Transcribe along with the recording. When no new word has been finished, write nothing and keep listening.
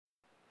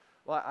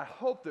Well, I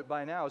hope that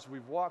by now, as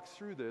we've walked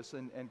through this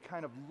and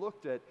kind of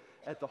looked at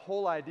the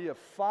whole idea of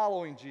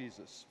following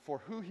Jesus for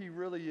who he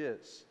really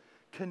is,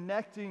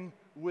 connecting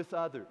with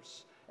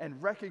others,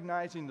 and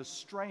recognizing the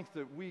strength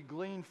that we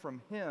glean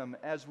from him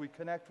as we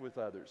connect with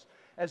others,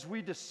 as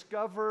we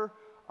discover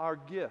our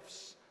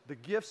gifts, the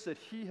gifts that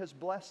he has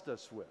blessed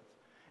us with.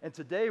 And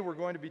today we're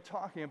going to be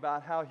talking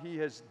about how he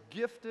has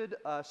gifted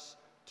us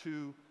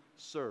to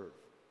serve.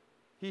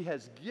 He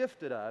has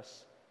gifted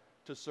us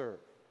to serve.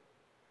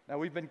 Now,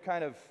 we've been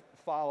kind of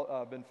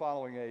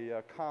following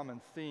a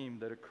common theme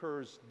that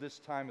occurs this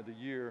time of the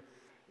year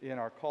in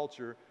our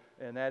culture,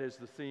 and that is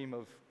the theme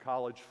of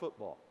college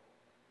football.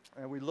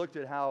 And we looked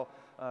at how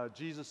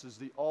Jesus is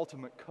the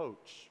ultimate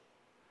coach.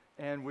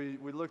 And we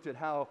looked at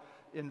how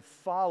in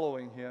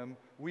following him,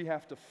 we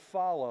have to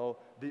follow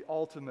the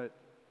ultimate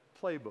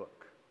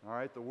playbook, all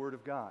right, the Word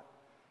of God.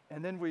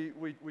 And then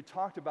we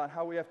talked about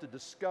how we have to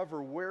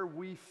discover where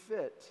we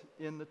fit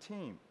in the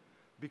team.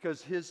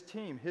 Because his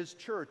team, his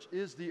church,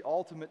 is the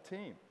ultimate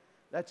team.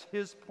 That's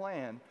his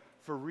plan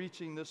for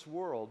reaching this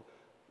world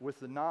with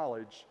the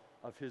knowledge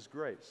of his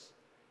grace.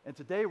 And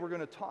today we're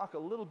going to talk a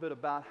little bit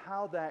about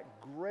how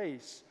that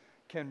grace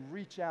can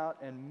reach out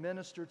and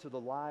minister to the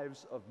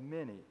lives of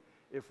many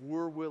if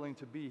we're willing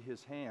to be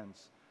his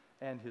hands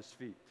and his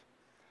feet.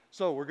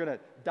 So we're going to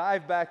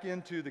dive back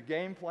into the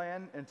game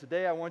plan, and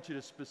today I want you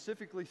to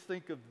specifically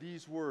think of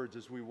these words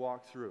as we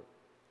walk through.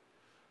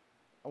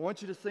 I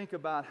want you to think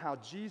about how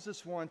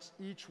Jesus wants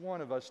each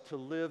one of us to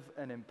live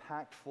an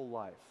impactful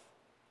life,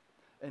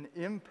 an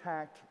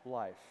impact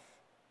life,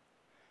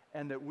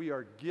 and that we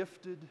are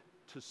gifted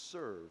to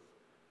serve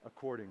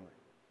accordingly.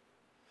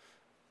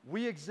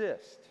 We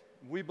exist,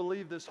 we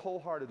believe this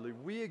wholeheartedly,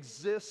 we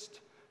exist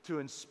to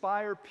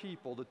inspire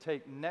people to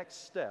take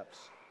next steps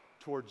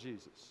toward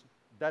Jesus.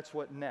 That's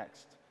what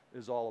Next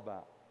is all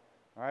about.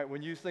 All right,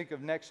 when you think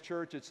of Next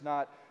Church, it's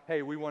not,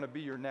 hey, we want to be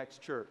your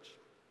next church.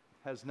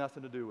 It has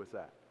nothing to do with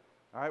that.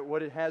 All right,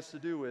 what it has to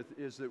do with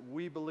is that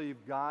we believe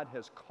God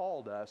has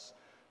called us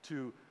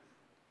to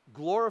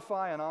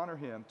glorify and honor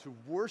him, to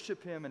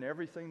worship him in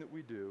everything that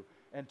we do,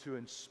 and to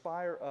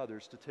inspire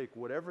others to take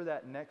whatever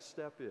that next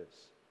step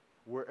is,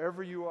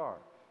 wherever you are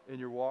in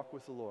your walk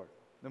with the Lord.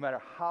 No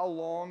matter how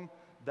long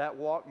that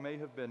walk may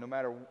have been, no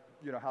matter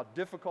how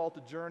difficult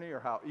the journey or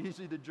how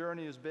easy the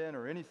journey has been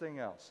or anything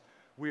else,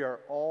 we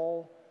are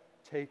all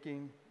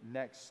taking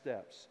next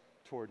steps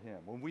toward him.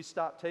 When we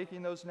stop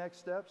taking those next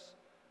steps,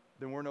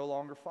 then we're no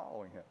longer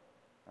following him.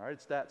 All right,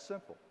 it's that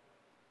simple.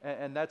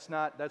 And that's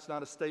not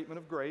a statement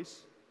of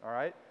grace, all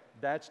right?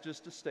 That's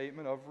just a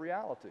statement of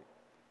reality.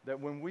 That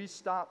when we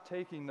stop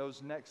taking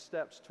those next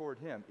steps toward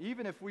him,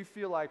 even if we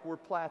feel like we're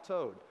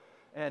plateaued,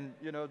 and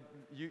you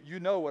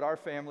know what our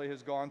family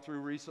has gone through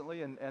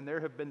recently, and there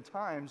have been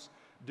times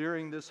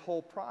during this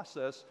whole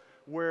process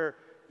where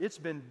it's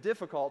been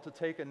difficult to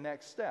take a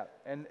next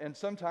step. And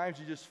sometimes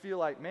you just feel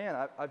like, man,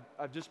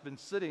 I've just been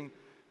sitting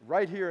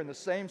right here in the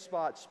same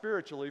spot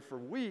spiritually for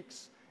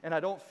weeks, and I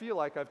don't feel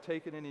like I've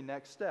taken any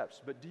next steps.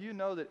 But do you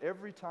know that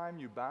every time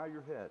you bow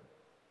your head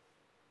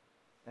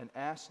and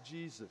ask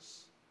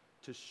Jesus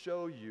to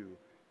show you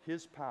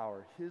his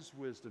power, his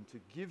wisdom, to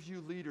give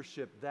you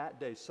leadership that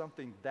day,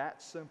 something that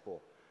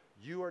simple,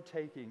 you are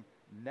taking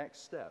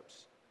next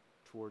steps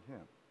toward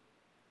him.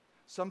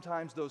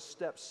 Sometimes those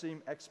steps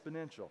seem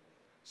exponential.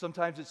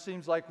 Sometimes it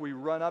seems like we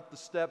run up the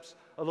steps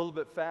a little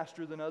bit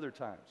faster than other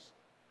times.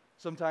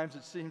 Sometimes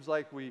it seems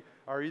like we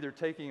are either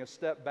taking a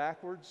step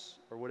backwards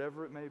or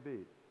whatever it may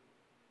be.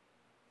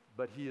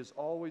 But he is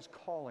always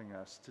calling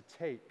us to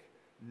take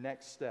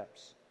next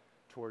steps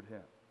toward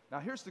him. Now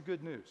here's the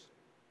good news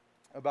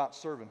about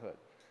servanthood.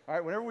 All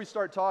right, whenever we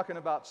start talking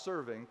about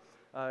serving,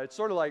 it's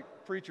sort of like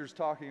preachers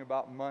talking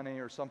about money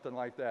or something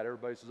like that.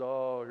 Everybody says,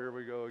 oh, here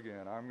we go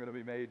again. I'm going to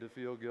be made to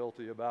feel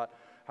guilty about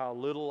how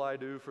little I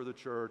do for the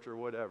church or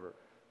whatever.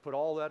 Put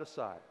all that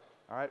aside.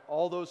 All right,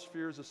 all those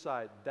fears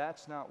aside,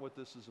 that's not what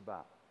this is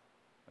about,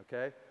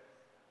 okay?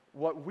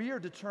 What we are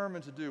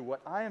determined to do,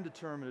 what I am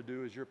determined to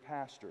do as your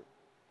pastor,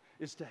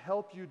 is to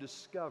help you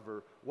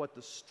discover what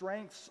the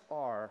strengths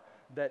are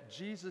that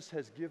Jesus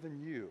has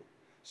given you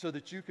so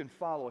that you can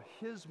follow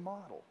his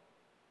model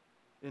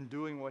in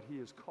doing what he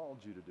has called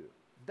you to do.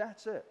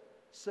 That's it,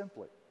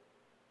 simply.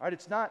 All right,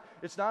 it's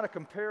not a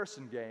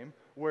comparison game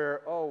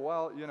where, oh,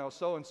 well,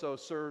 so-and-so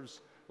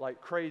serves like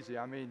crazy.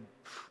 I mean,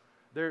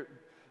 they're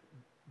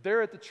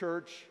at the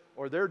church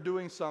or they're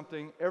doing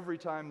something every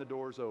time the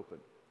doors open.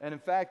 And in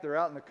fact, they're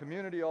out in the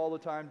community all the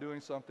time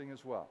doing something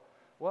as well.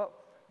 Well,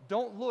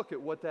 don't look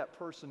at what that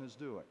person is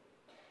doing.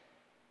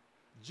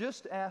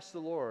 Just ask the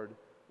Lord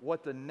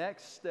what the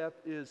next step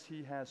is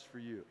he has for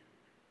you.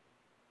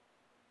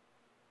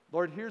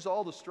 Lord, here's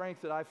all the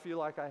strength that I feel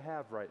like I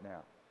have right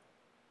now.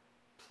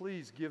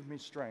 Please give me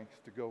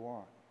strength to go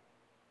on.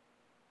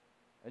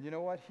 And you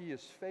know what? He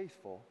is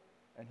faithful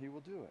and he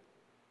will do it.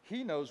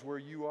 He knows where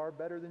you are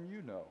better than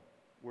you know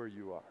where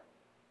you are.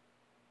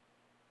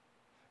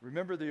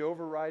 Remember the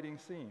overriding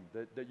theme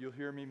that you'll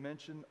hear me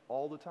mention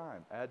all the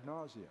time, ad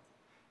nauseum.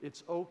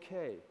 It's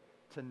okay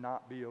to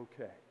not be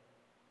okay.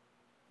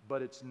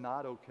 but it's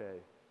not okay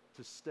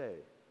to stay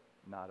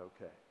not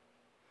okay.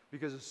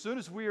 Because as soon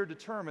as we are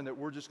determined that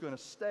we're just going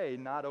to stay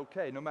not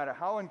okay, no matter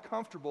how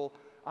uncomfortable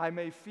I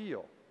may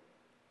feel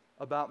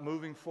about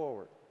moving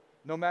forward,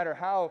 no matter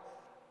how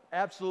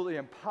absolutely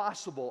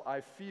impossible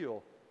I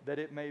feel that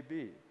it may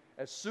be,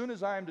 as soon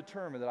as I am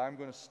determined that I'm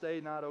going to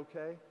stay not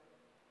okay,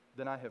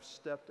 then I have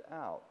stepped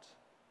out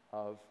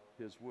of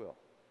His will.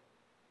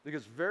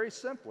 Because very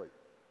simply,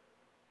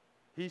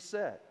 He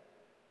said,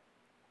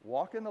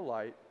 walk in the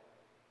light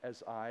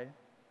as I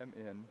am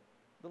in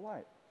the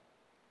light.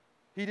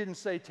 He didn't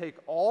say, take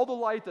all the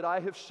light that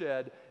I have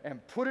shed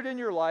and put it in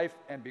your life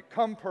and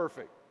become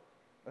perfect.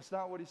 That's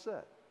not what He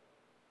said.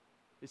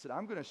 He said,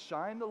 I'm going to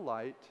shine the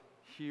light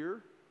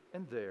here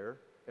and there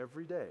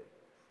every day.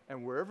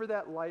 And wherever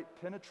that light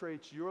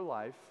penetrates your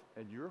life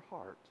and your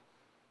heart,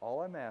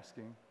 all I'm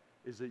asking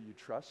is that you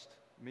trust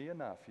me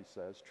enough, He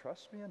says,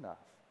 trust me enough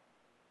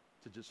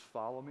to just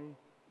follow me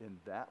in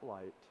that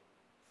light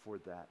for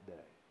that day.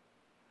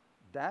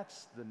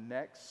 That's the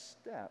next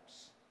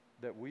steps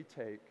that we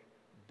take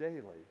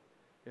daily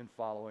in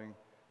following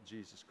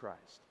Jesus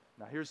Christ.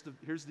 Now here's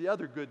the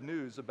other good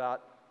news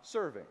about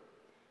serving.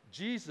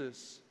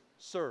 Jesus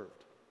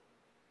served.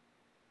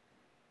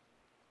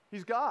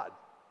 He's God.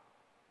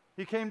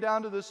 He came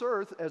down to this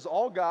earth as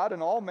all God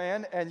and all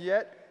man, and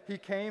yet He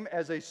came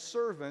as a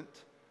servant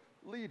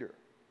leader.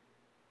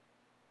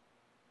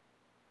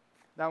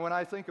 Now, when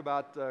I think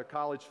about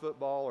college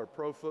football or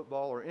pro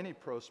football or any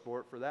pro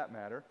sport for that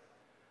matter,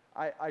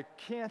 I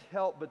can't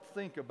help but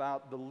think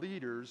about the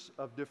leaders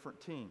of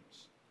different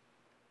teams.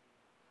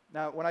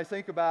 Now, when I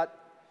think about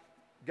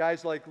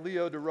guys like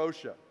Leo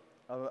DeRocha,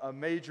 a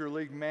major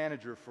league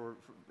manager for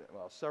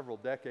several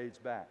decades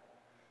back,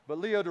 but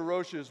Leo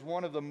DeRocha is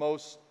one of the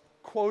most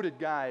quoted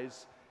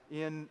guys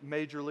in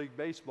Major League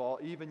Baseball,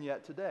 even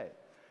yet today.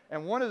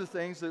 And one of the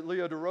things that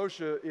Leo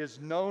DeRocha is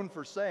known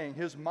for saying,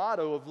 his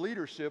motto of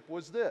leadership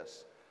was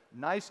this: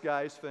 nice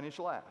guys finish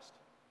last.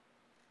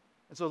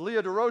 And so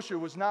Leo DeRocha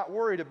was not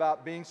worried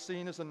about being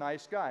seen as a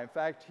nice guy. In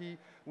fact, he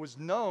was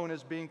known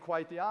as being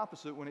quite the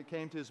opposite when it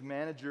came to his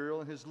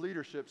managerial and his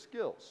leadership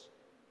skills.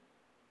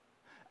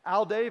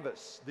 Al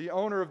Davis, the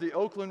owner of the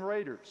Oakland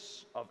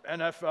Raiders of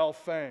NFL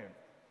fame,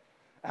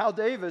 Al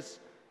Davis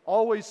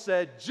always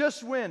said,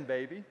 just win,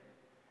 baby.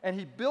 And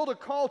he built a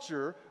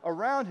culture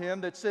around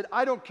him that said,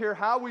 I don't care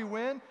how we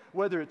win,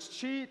 whether it's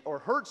cheat or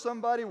hurt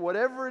somebody,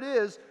 whatever it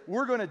is,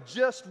 we're going to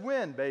just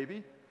win,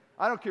 baby.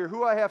 I don't care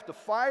who I have to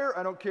fire.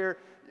 I don't care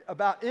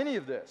about any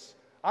of this.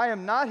 I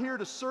am not here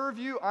to serve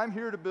you. I'm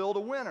here to build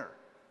a winner.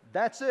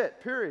 That's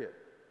it, period.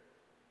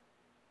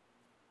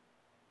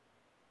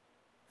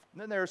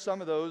 And then there are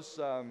some of those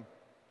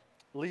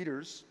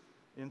leaders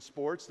in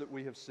sports that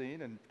we have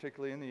seen, and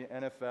particularly in the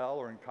NFL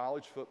or in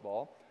college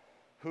football,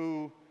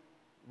 who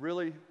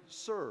really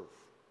serve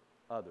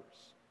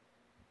others.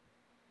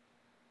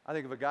 I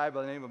think of a guy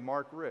by the name of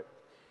Mark Richt,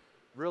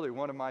 really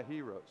one of my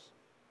heroes.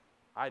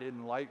 I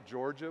didn't like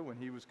Georgia when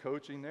he was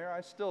coaching there.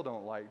 I still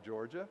don't like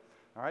Georgia.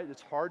 All right,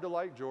 it's hard to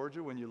like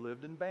Georgia when you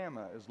lived in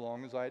Bama as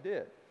long as I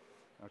did.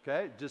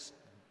 Okay, just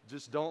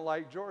don't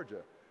like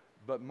Georgia.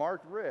 But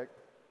Mark Richt,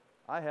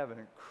 I have an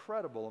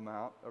incredible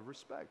amount of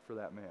respect for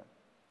that man.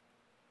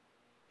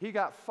 He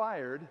got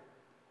fired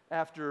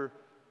after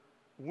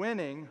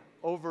winning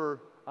over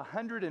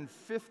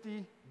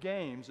 150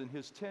 games in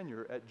his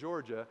tenure at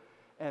Georgia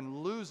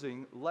and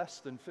losing less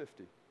than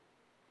 50.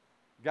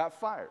 Got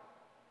fired.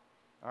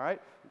 All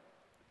right?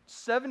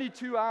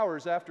 72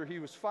 hours after he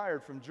was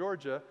fired from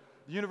Georgia,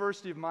 the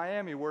University of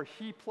Miami, where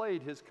he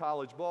played his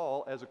college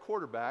ball as a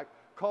quarterback,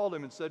 called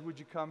him and said, would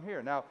you come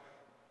here? Now,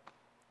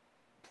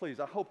 please,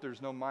 I hope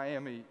there's no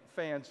Miami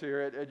fans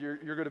here, and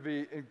you're going to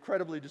be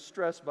incredibly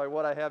distressed by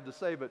what I have to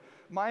say, but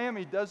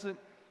Miami doesn't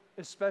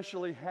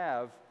especially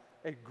have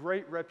a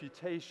great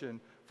reputation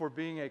for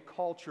being a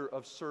culture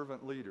of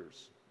servant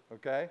leaders,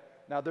 okay?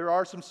 Now, there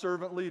are some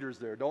servant leaders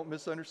there. Don't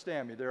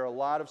misunderstand me. There are a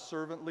lot of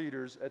servant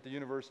leaders at the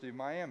University of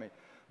Miami,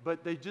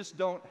 but they just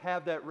don't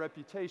have that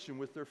reputation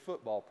with their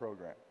football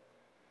program.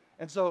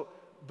 And so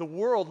the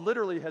world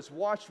literally has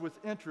watched with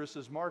interest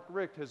as Mark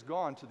Richt has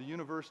gone to the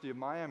University of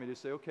Miami to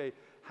say, okay,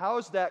 how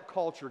is that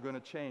culture going to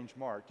change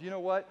Mark? Do you know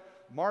what?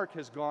 Mark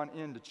has gone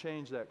in to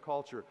change that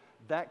culture.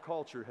 That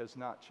culture has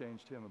not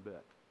changed him a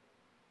bit.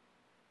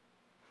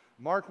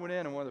 Mark went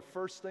in, and one of the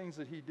first things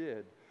that he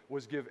did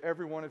was give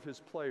every one of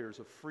his players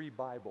a free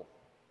Bible.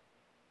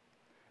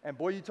 And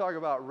boy, you talk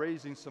about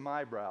raising some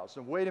eyebrows.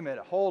 And wait a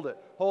minute, hold it.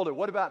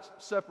 What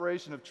about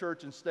separation of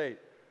church and state?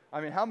 I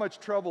mean, how much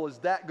trouble is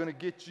that going to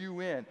get you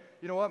in?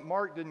 You know what?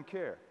 Mark didn't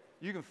care.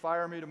 You can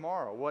fire me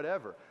tomorrow,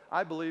 whatever.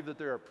 I believe that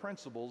there are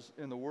principles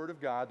in the Word of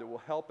God that will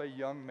help a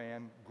young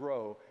man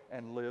grow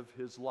and live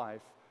his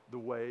life the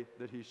way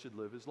that he should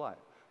live his life.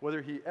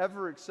 Whether he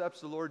ever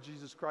accepts the Lord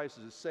Jesus Christ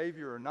as his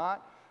Savior or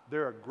not,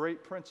 there are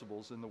great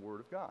principles in the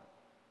Word of God.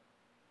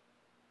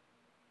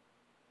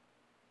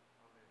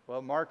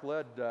 Well, Mark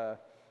led the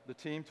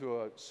team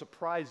to a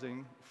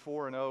surprising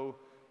 4-0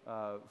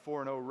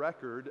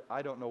 record.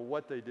 I don't know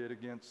what they did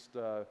against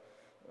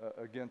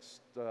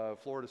against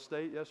Florida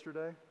State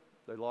yesterday.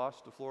 They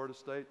lost to Florida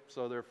State,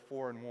 so they're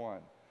 4-1,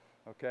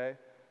 okay?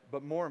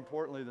 But more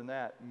importantly than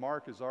that,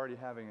 Mark is already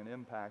having an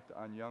impact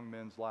on young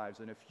men's lives.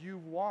 And if you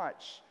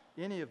watch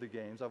any of the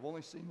games, I've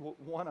only seen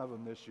one of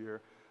them this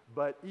year,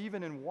 but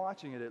even in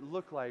watching it, it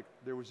looked like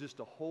there was just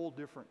a whole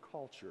different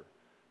culture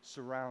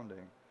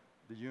surrounding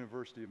the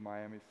University of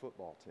Miami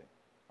football team.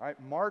 All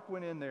right, Mark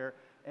went in there,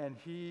 and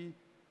he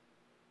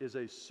is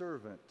a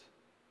servant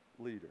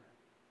leader.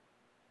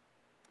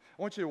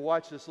 I want you to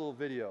watch this little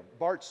video.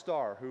 Bart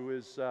Starr, who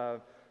is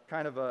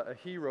kind of a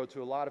hero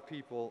to a lot of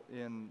people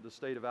in the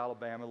state of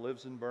Alabama,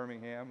 lives in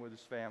Birmingham with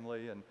his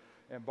family,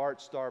 and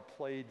Bart Starr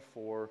played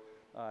for,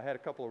 had a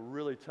couple of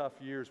really tough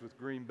years with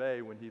Green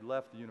Bay when he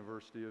left the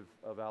University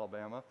of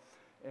Alabama,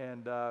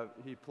 and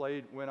he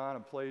went on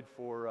and played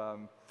for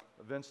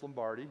Vince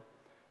Lombardi,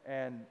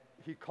 and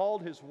he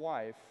called his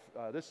wife.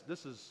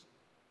 This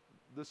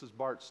is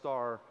Bart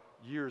Starr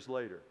years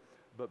later.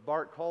 But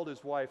Bart called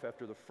his wife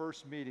after the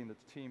first meeting that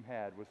the team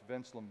had with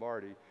Vince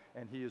Lombardi,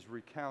 and he is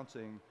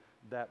recounting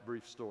that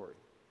brief story.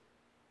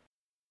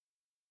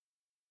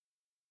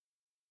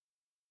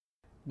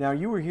 Now,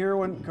 you were here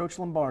when Coach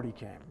Lombardi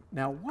came.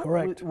 Now,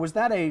 Correct. Was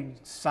that a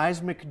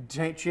seismic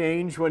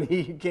change when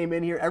he came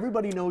in here?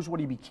 Everybody knows what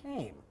he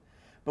became.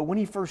 But when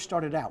he first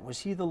started out, was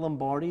he the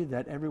Lombardi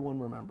that everyone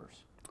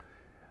remembers?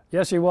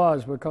 Yes, he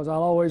was, because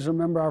I'll always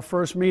remember our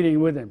first meeting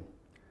with him.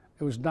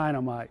 It was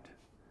dynamite.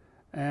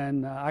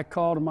 And I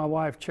called my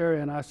wife,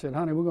 Cherry, and I said,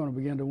 honey, we're going to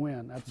begin to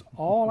win. That's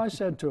all I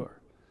said to her.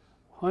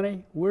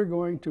 Honey, we're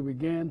going to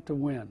begin to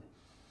win.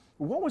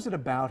 What was it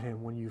about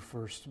him when you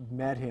first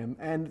met him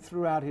and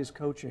throughout his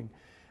coaching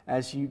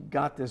as you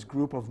got this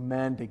group of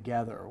men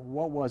together?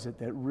 What was it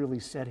that really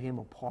set him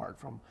apart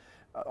from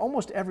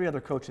almost every other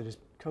coach that has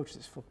coached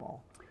this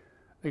football?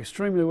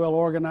 Extremely well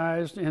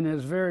organized. In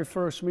his very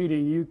first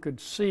meeting, you could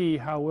see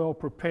how well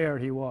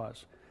prepared he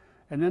was.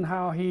 And then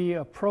how he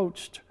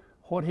approached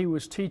what he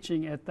was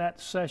teaching at that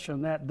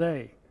session that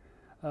day.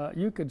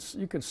 You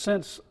could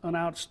sense an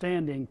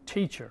outstanding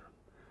teacher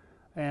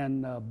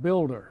and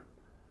builder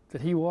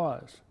that he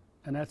was.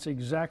 And that's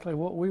exactly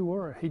what we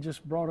were. He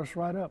just brought us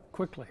right up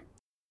quickly.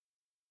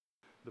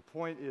 The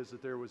point is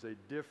that there was a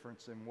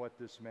difference in what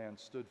this man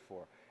stood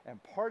for.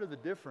 And part of the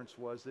difference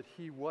was that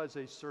he was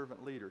a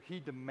servant leader. He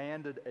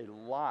demanded a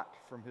lot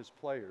from his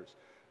players,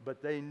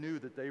 but they knew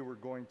that they were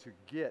going to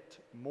get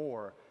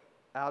more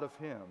out of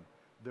him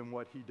than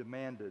what he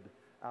demanded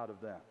out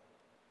of them.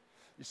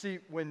 You see,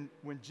 when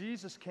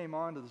Jesus came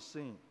onto the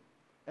scene,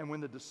 and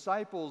when the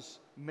disciples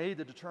made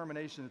the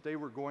determination that they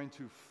were going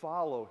to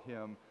follow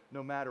him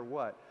no matter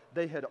what,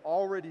 they had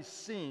already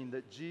seen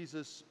that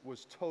Jesus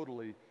was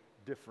totally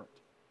different.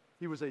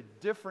 He was a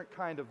different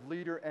kind of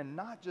leader, and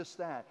not just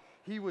that,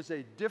 he was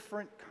a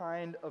different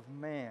kind of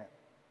man.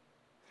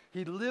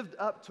 He lived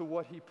up to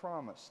what he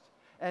promised,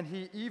 and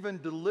he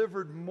even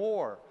delivered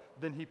more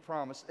than he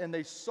promised, and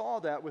they saw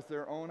that with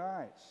their own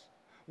eyes.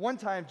 One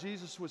time,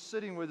 Jesus was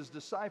sitting with his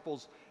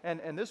disciples,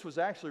 and this was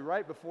actually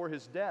right before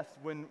his death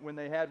when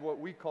they had what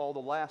we call the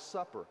Last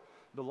Supper,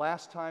 the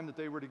last time that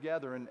they were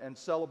together and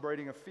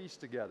celebrating a feast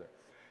together.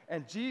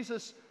 And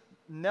Jesus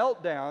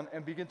knelt down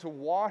and began to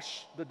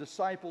wash the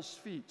disciples'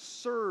 feet,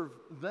 serve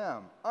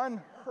them,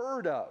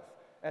 unheard of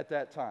at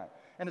that time.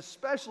 And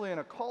especially in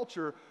a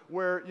culture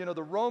where,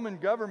 the Roman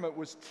government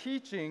was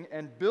teaching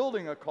and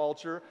building a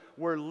culture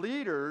where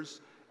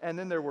leaders and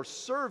then there were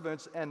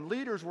servants, and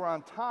leaders were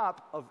on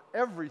top of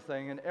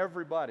everything and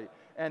everybody.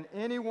 And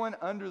anyone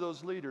under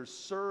those leaders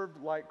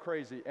served like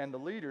crazy. And the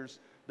leaders,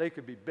 they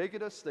could be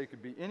bigoted, they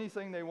could be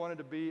anything they wanted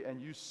to be,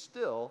 and you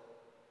still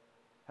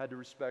had to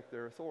respect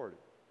their authority.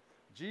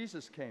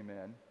 Jesus came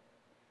in,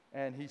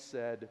 and he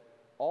said,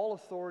 all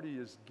authority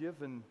is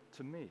given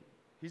to me.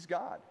 He's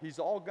God. He's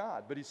all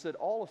God. But he said,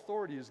 all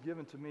authority is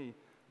given to me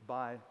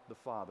by the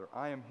Father.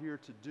 I am here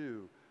to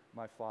do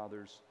my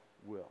Father's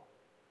will.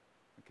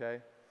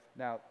 Okay?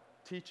 Now,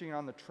 teaching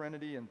on the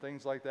Trinity and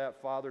things like that,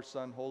 Father,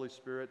 Son, Holy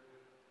Spirit,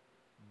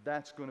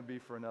 that's going to be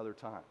for another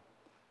time.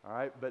 All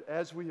right? But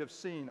as we have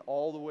seen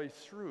all the way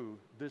through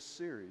this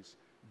series,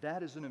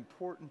 that is an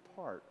important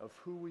part of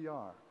who we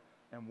are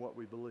and what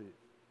we believe.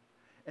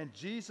 And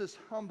Jesus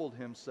humbled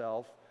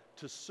himself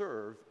to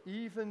serve,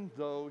 even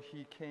though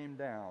he came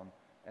down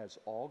as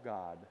all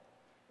God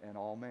and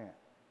all man.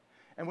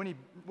 And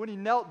when he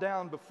knelt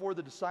down before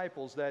the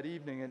disciples that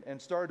evening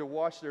and started to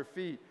wash their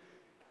feet,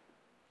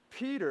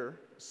 Peter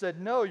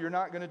said, no, you're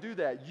not going to do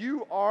that.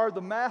 You are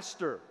the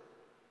master.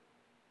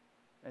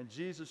 And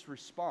Jesus'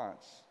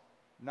 response,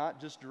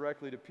 not just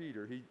directly to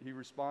Peter, he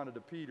responded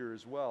to Peter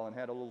as well and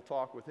had a little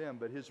talk with him,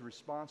 but his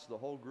response to the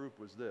whole group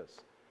was this.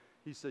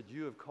 He said,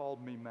 you have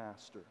called me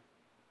master,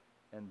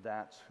 and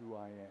that's who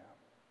I am.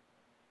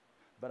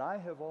 But I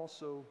have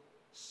also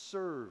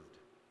served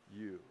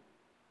you.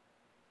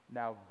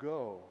 Now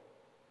go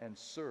and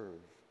serve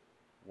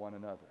one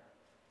another.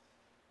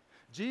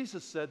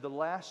 Jesus said the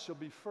last shall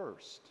be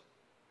first,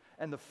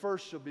 and the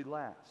first shall be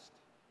last.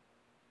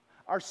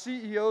 Our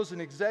CEOs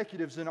and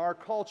executives in our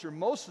culture,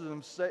 most of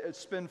them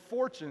spend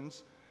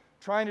fortunes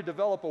trying to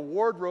develop a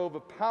wardrobe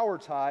of power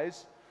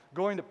ties,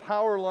 going to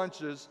power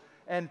lunches,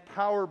 and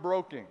power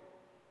broking.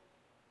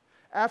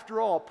 After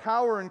all,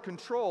 power and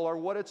control are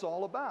what it's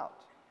all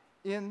about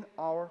in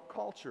our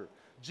culture.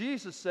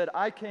 Jesus said,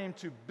 I came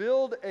to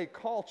build a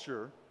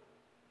culture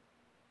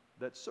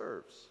that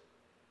serves.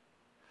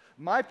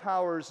 My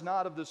power is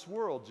not of this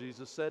world,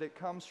 Jesus said. It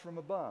comes from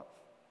above.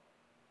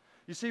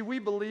 You see, we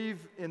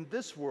believe in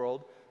this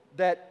world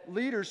that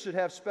leaders should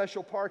have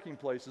special parking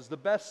places, the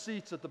best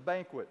seats at the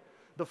banquet,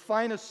 the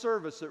finest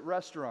service at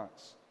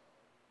restaurants.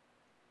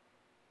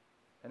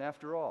 And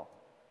after all,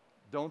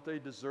 don't they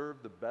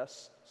deserve the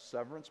best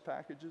severance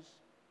packages?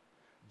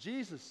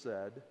 Jesus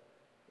said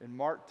in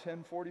Mark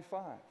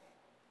 10:45,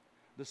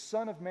 the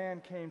Son of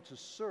Man came to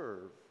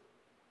serve,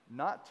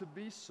 not to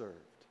be served,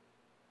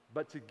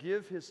 but to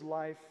give his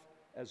life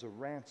as a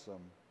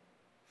ransom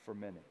for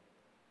many.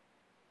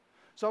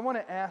 So I want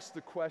to ask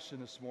the question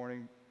this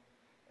morning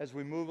as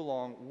we move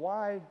along,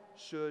 why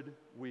should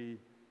we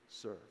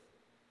serve?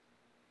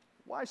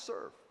 Why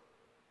serve?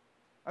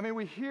 I mean,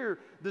 we hear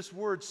this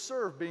word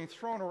serve being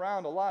thrown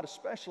around a lot,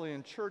 especially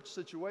in church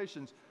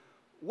situations.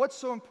 What's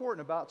so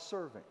important about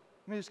serving?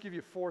 Let me just give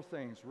you 4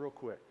 things real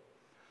quick.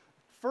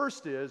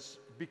 First is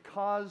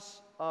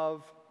because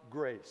of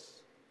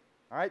grace.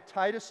 All right,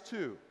 Titus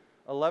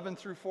 2:11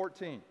 through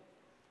 14.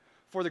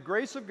 For the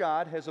grace of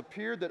God has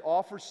appeared that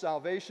offers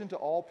salvation to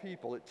all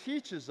people. It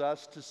teaches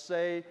us to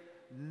say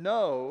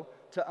no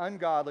to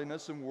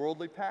ungodliness and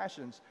worldly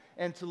passions,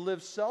 and to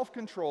live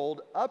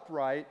self-controlled,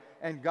 upright,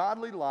 and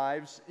godly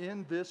lives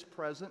in this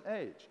present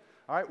age.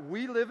 All right,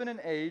 we live in an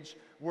age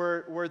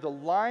where the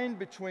line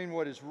between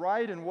what is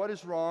right and what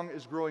is wrong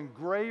is growing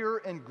grayer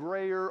and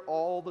grayer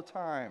all the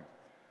time.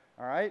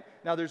 All right,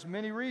 now there's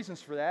many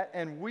reasons for that,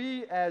 and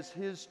we as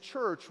His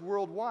church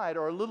worldwide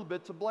are a little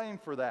bit to blame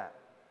for that,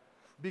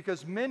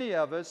 because many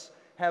of us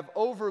have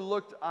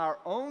overlooked our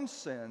own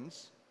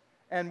sins,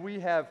 and we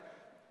have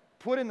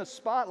put in the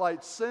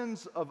spotlight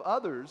sins of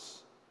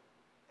others.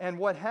 And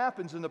what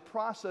happens in the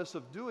process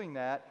of doing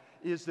that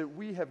is that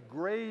we have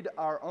grayed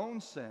our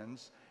own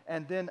sins,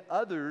 and then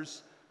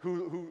others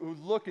who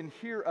look and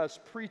hear us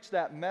preach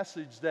that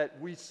message that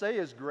we say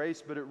is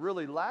grace, but it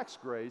really lacks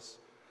grace,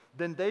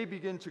 then they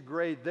begin to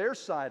grade their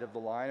side of the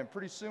line, and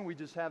pretty soon we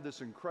just have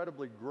this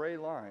incredibly gray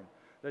line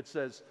that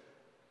says,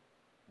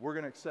 we're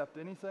going to accept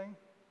anything,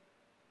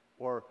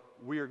 or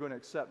we are going to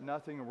accept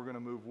nothing, and we're going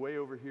to move way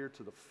over here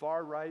to the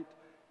far right,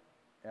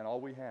 and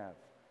all we have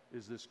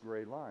is this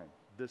gray line,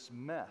 this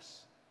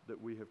mess that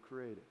we have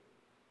created.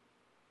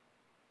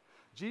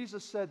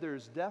 Jesus said there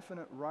is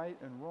definite right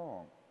and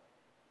wrong,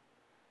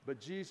 but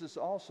Jesus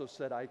also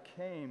said, I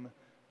came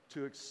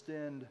to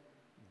extend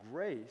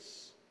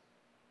grace,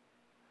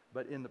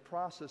 but in the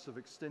process of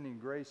extending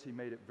grace, He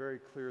made it very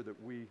clear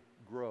that we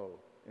grow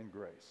in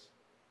grace.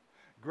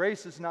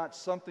 Grace is not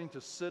something to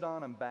sit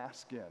on and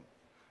bask in.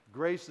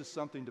 Grace is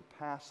something to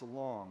pass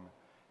along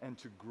and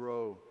to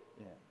grow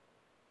in.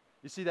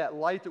 You see that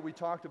light that we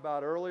talked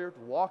about earlier, to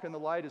walk in the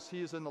light as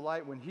He is in the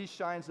light, when He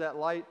shines that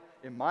light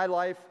in my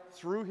life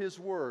through His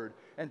Word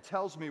and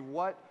tells me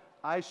what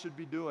I should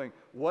be doing,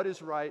 what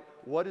is right,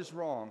 what is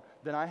wrong,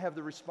 then I have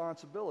the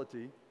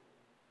responsibility,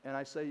 and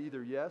I say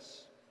either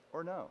yes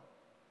or no.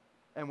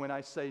 And when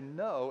I say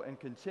no and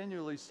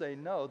continually say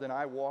no, then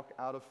I walk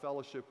out of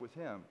fellowship with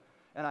Him,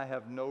 and I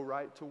have no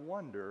right to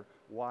wonder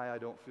why I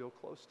don't feel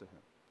close to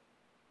Him.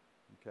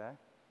 Okay?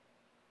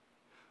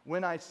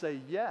 When I say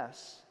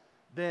yes,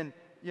 then,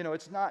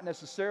 it's not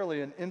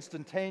necessarily an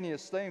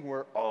instantaneous thing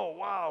where, oh,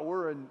 wow,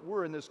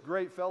 we're in this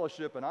great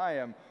fellowship and I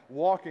am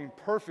walking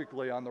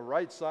perfectly on the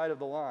right side of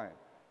the line.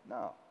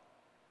 No.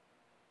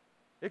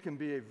 It can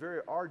be a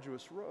very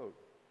arduous road.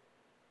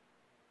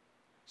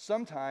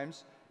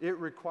 Sometimes it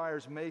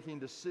requires making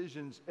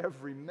decisions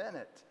every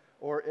minute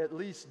or at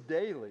least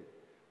daily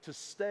to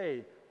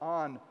stay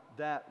on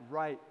that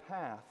right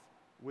path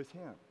with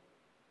Him.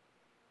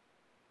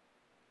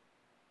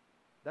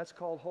 That's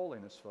called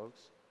holiness, folks.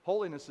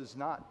 Holiness is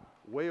not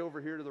way over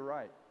here to the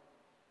right.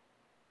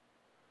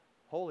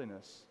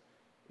 Holiness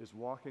is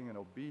walking in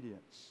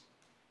obedience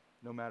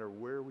no matter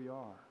where we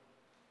are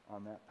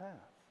on that path.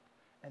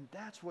 And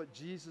that's what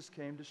Jesus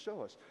came to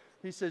show us.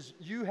 He says,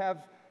 you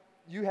have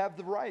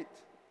the right,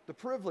 the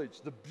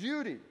privilege, the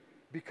beauty,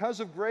 because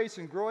of grace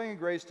and growing in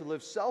grace, to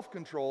live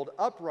self-controlled,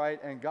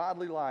 upright, and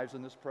godly lives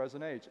in this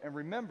present age. And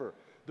remember,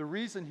 the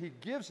reason He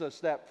gives us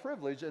that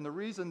privilege and the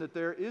reason that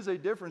there is a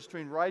difference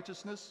between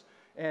righteousness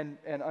and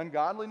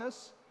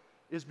ungodliness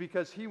is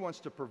because He wants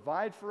to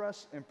provide for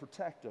us and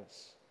protect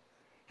us.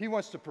 He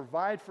wants to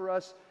provide for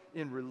us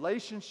in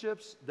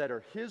relationships that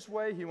are His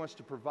way. He wants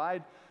to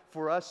provide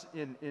for us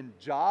in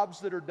jobs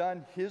that are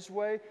done His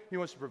way. He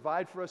wants to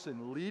provide for us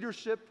in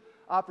leadership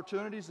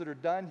opportunities that are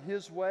done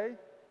His way.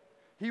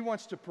 He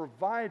wants to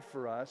provide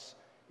for us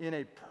in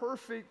a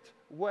perfect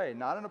way,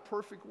 not in a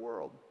perfect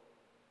world,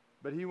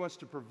 but He wants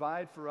to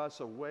provide for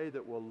us a way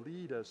that will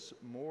lead us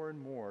more and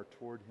more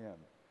toward Him,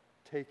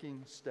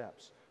 taking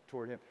steps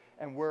toward Him.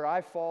 And where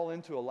I fall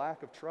into a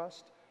lack of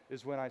trust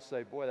is when I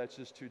say, boy, that's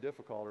just too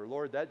difficult, or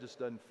Lord, that just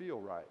doesn't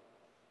feel right.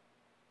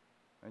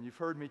 And you've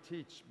heard me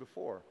teach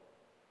before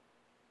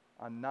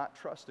on not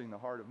trusting the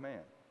heart of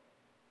man.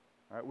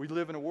 All right, we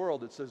live in a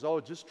world that says, oh,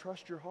 just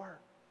trust your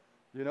heart.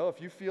 You know,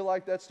 if you feel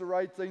like that's the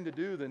right thing to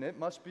do, then it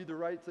must be the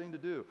right thing to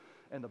do.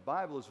 And the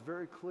Bible is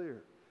very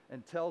clear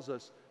and tells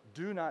us,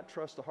 do not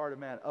trust the heart of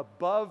man.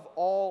 Above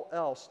all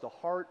else, the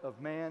heart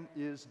of man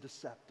is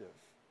deceptive.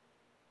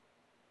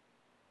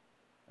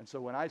 And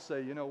so when I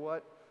say, you know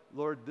what,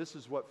 Lord, this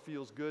is what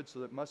feels good, so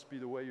that must be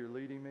the way you're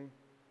leading me,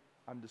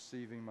 I'm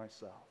deceiving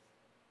myself.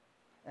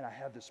 And I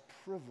have this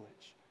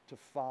privilege to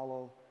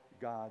follow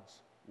God's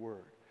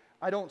word.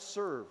 I don't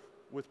serve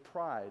with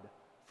pride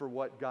for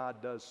what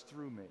God does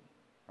through me.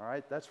 All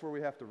right? That's where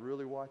we have to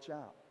really watch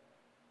out.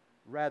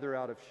 Rather,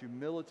 out of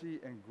humility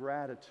and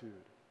gratitude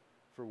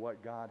for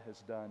what God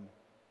has done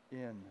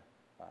in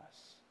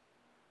us.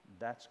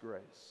 That's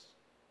grace.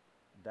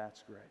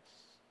 That's grace.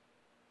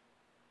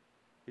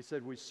 He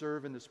said, we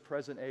serve in this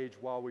present age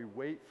while we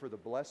wait for the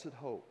blessed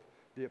hope,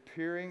 the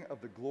appearing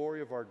of the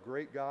glory of our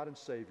great God and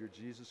Savior,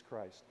 Jesus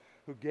Christ,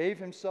 who gave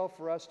himself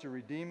for us to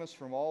redeem us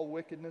from all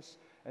wickedness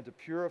and to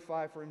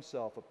purify for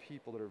himself a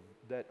people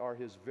that are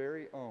his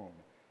very own,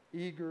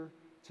 eager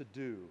to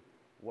do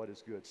what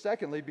is good.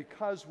 Secondly,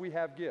 because we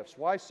have gifts.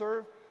 Why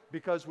serve?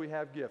 Because we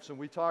have gifts. And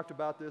we talked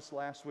about this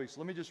last week. So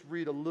let me just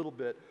read a little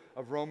bit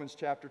of Romans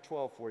chapter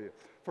 12 for you.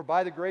 For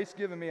by the grace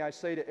given me, I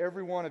say to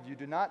every one of you,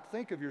 do not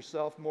think of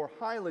yourself more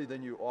highly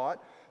than you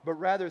ought, but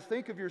rather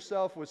think of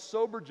yourself with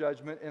sober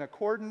judgment in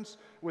accordance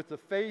with the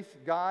faith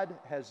God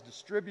has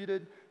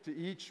distributed to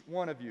each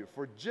one of you.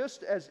 For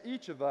just as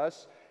each of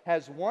us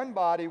has one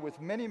body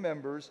with many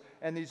members,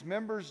 and these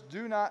members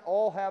do not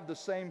all have the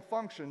same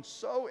function,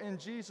 so in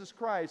Jesus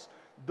Christ,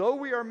 though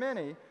we are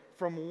many,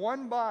 from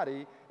one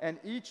body, and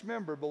each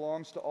member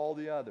belongs to all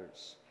the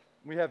others.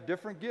 We have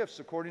different gifts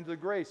according to the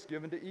grace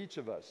given to each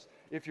of us.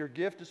 If your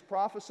gift is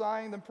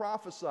prophesying, then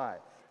prophesy.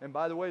 And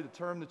by the way, the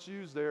term that's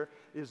used there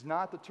is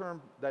not the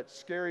term, that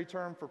scary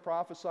term for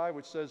prophesy,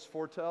 which says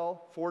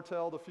foretell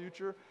the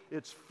future.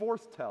 It's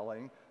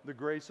forthtelling the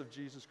grace of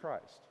Jesus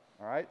Christ.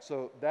 All right,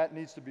 so that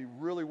needs to be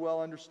really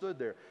well understood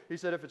there. He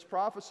said, if it's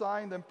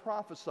prophesying, then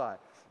prophesy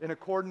in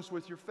accordance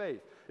with your faith.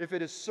 If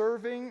it is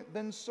serving,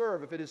 then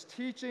serve. If it is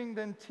teaching,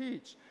 then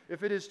teach.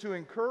 If it is to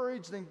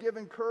encourage, then give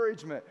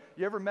encouragement.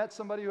 You ever met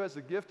somebody who has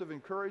the gift of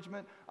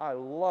encouragement? I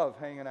love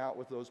hanging out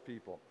with those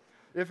people.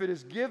 If it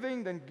is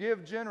giving, then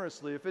give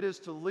generously. If it is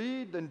to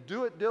lead, then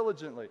do it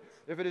diligently.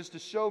 If it is to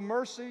show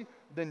mercy,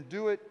 then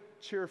do it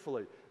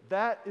cheerfully.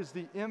 That is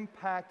the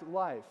impact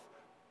life.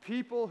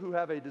 People who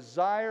have a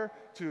desire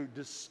to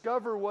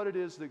discover what it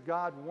is that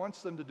God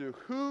wants them to do,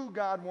 who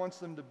God wants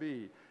them to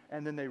be,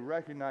 and then they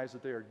recognize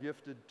that they are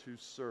gifted to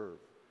serve.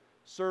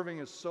 Serving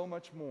is so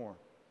much more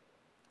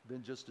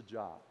than just a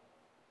job.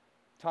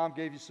 Tom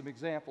gave you some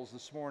examples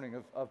this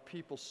morning of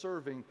people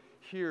serving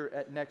here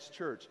at Next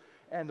Church.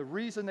 And the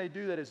reason they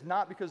do that is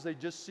not because they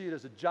just see it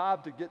as a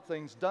job to get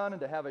things done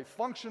and to have a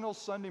functional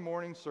Sunday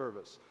morning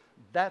service.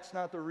 That's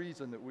not the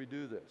reason that we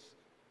do this.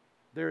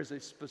 There is a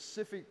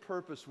specific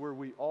purpose where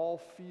we all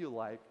feel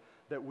like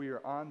that we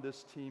are on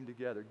this team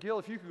together. Gil,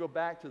 if you could go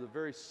back to the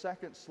very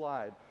second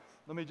slide,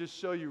 let me just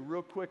show you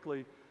real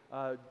quickly,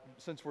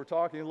 since we're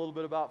talking a little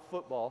bit about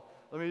football,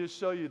 let me just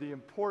show you the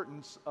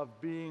importance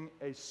of being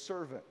a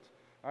servant.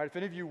 All right, if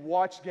any of you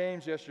watched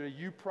games yesterday,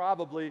 you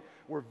probably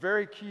were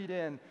very keyed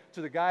in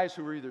to the guys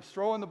who were either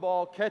throwing the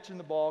ball, catching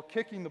the ball,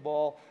 kicking the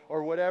ball,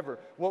 or whatever.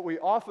 What we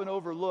often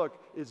overlook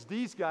is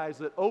these guys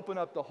that open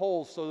up the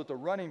holes so that the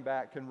running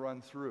back can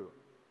run through.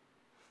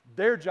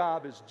 Their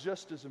job is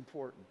just as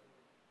important.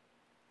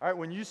 All right,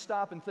 when you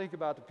stop and think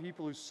about the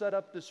people who set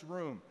up this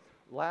room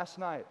last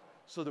night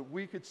so that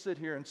we could sit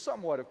here in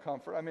somewhat of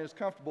comfort. I mean, as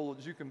comfortable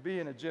as you can be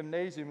in a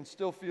gymnasium and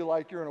still feel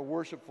like you're in a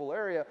worshipful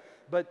area,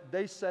 but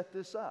they set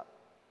this up.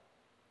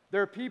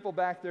 There are people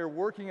back there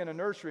working in a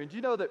nursery. And do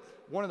you know that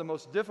one of the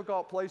most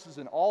difficult places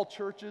in all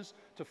churches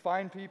to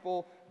find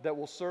people that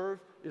will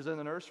serve is in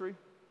the nursery?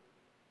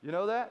 You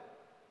know that?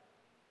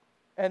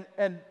 And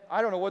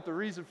I don't know what the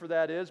reason for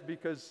that is,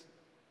 because,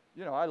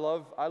 you know, I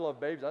love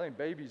babies. I think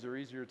babies are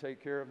easier to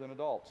take care of than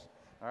adults.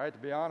 All right, to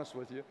be honest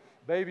with you.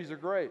 Babies are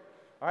great.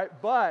 All right,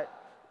 but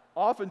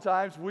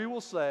oftentimes we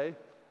will say,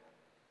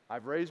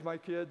 I've raised my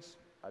kids,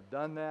 I've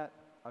done that,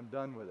 I'm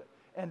done with it.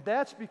 And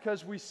that's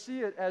because we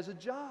see it as a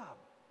job.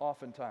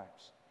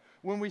 Oftentimes,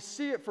 when we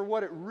see it for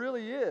what it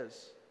really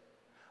is,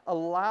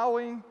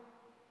 allowing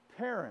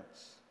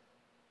parents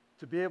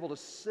to be able to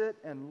sit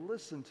and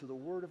listen to the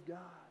Word of God,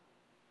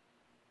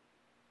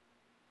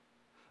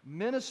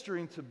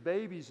 ministering to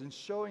babies and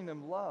showing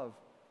them love.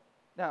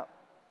 Now,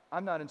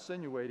 I'm not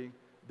insinuating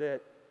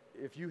that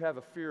if you have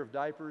a fear of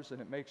diapers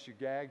and it makes you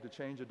gag to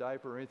change a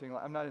diaper or anything,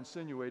 I'm not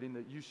insinuating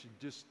that you should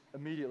just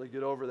immediately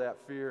get over that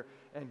fear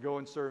and go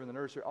and serve in the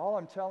nursery. All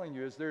I'm telling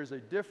you is there's a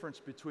difference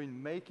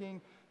between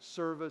making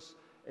service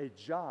a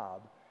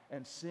job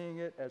and seeing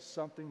it as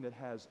something that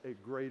has a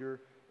greater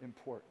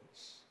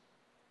importance.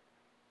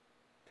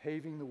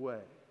 Paving the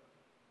way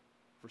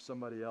for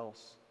somebody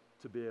else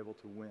to be able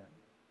to win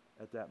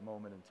at that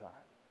moment in time.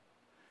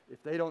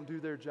 If they don't do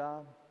their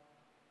job,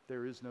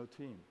 there is no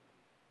team.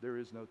 There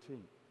is no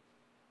team.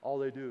 All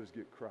they do is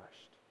get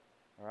crushed.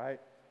 All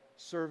right?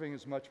 Serving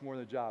is much more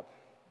than a job.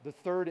 The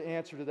third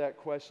answer to that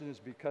question is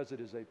because it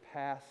is a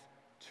path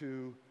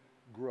to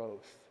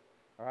growth.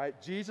 All right?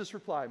 Jesus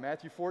replied,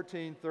 Matthew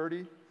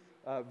 14:30,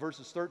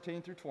 verses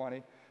 13 through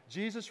 20.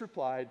 Jesus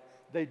replied,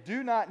 "They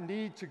do not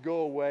need to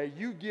go away.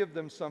 You give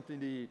them something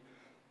to eat."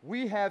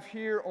 "We have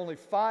here only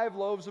 5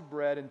 loaves of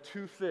bread and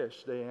 2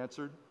 fish," they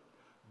answered.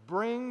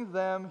 "Bring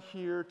them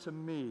here to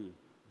me,"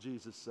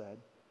 Jesus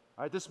said.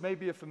 All right, this may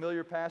be a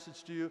familiar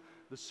passage to you.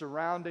 The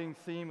surrounding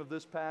theme of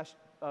this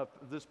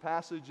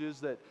passage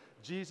is that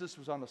Jesus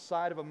was on the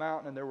side of a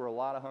mountain and there were a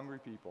lot of hungry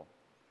people.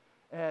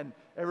 And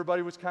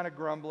everybody was kind of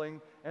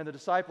grumbling, and the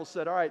disciples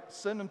said, "All right,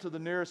 send them to the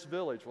nearest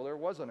village." Well, there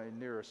wasn't a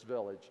nearest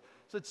village.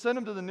 He said, "Send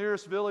them to the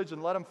nearest village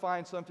and let them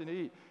find something to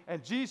eat."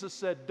 And Jesus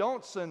said,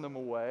 "Don't send them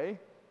away.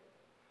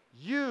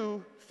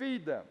 You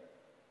feed them."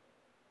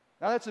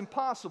 Now, that's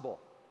impossible.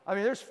 I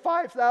mean, there's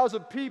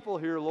 5,000 people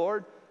here,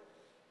 Lord.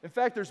 In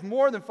fact, there's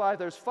more than 5.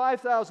 There's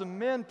 5,000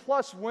 men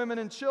plus women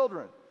and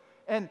children.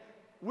 And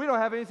we don't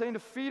have anything to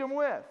feed them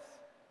with.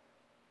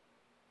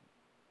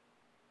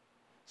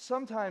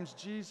 Sometimes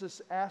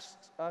Jesus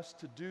asks us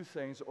to do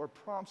things or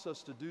prompts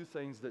us to do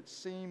things that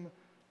seem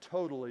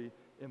totally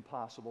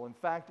impossible. In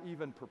fact,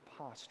 even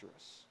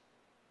preposterous.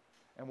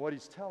 And what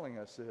he's telling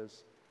us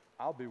is,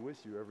 I'll be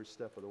with you every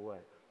step of the way.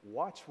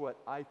 Watch what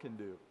I can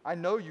do. I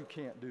know you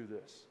can't do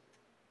this.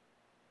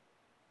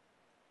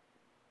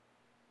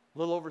 A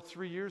little over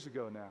 3 years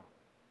ago now,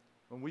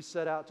 when we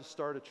set out to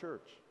start a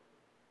church.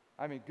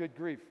 I mean, good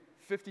grief,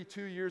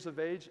 52 years of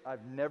age,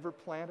 I've never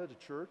planted a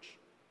church.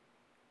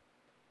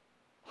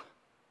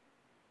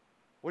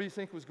 What do you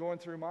think was going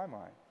through my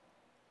mind?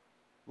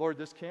 Lord,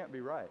 this can't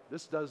be right.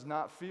 This does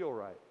not feel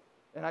right.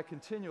 And I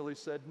continually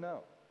said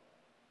no.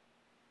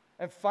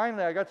 And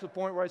finally, I got to the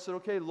point where I said,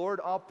 okay, Lord,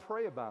 I'll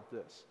pray about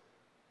this.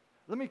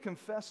 Let me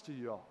confess to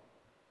you all.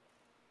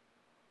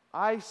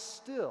 I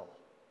still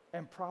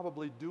am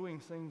probably doing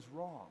things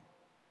wrong.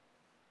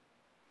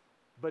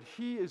 But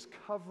He is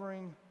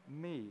covering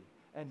me,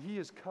 and He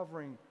is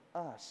covering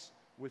us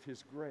with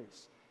His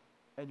grace.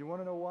 And you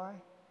want to know why?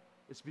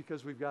 It's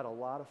because we've got a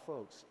lot of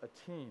folks, a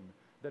team,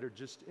 that are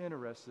just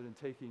interested in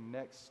taking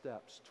next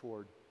steps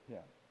toward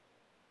Him.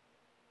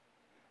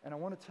 And I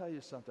want to tell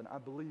you something. I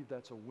believe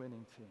that's a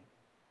winning team.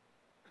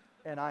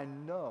 And I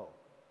know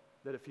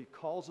that if He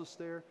calls us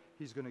there,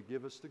 He's going to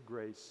give us the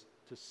grace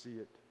to see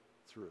it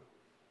through.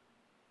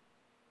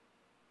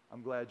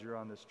 I'm glad you're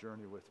on this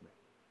journey with me.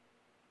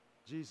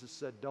 Jesus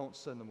said, don't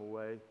send them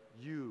away.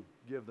 You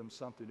give them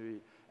something to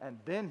eat. And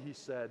then He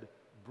said,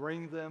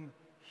 bring them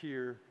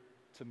here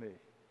to me.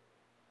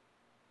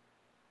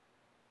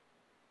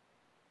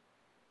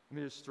 Let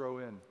me just throw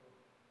in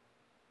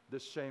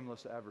this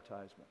shameless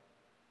advertisement.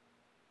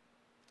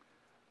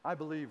 I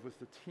believe with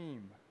the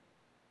team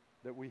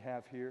that we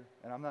have here,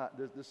 and I'm not,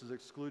 this is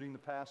excluding the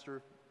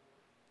pastor,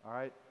 all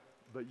right,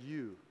 but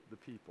you, the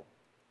people,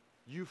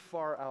 you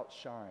far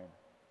outshine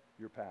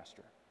your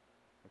pastor,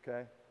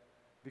 okay,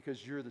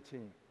 because you're the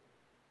team.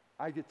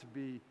 I get to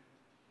be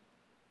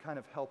kind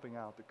of helping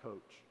out the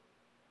coach,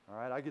 all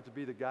right? I get to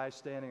be the guy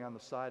standing on the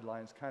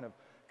sidelines kind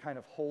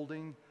of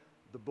holding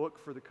the book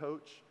for the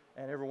coach,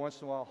 and every once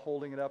in a while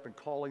holding it up and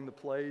calling the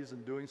plays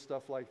and doing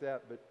stuff like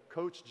that. But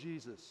Coach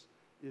Jesus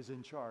is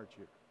in charge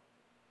here.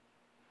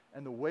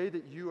 And the way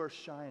that you are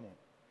shining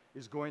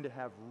is going to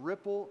have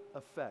ripple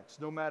effects.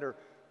 No matter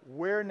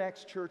where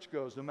Next Church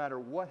goes, no matter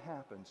what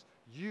happens,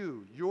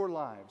 your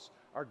lives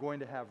are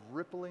going to have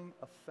rippling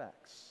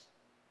effects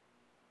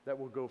that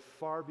will go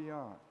far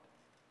beyond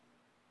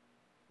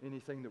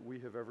anything that we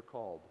have ever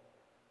called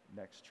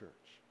Next Church.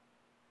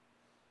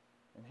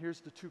 And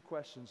here's the 2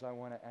 questions I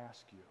want to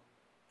ask you.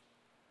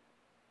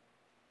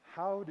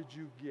 How did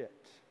you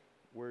get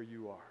where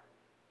you are?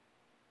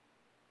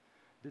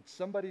 Did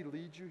somebody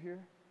lead you here?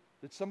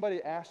 Did somebody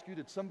ask you?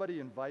 Did somebody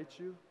invite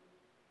you?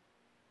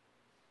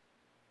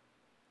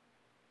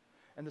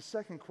 And the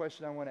second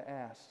question I want to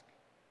ask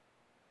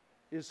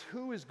is,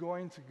 who is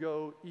going to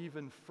go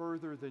even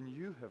further than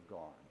you have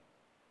gone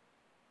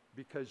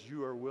because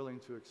you are willing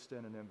to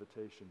extend an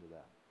invitation to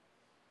that?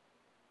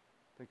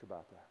 Think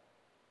about that.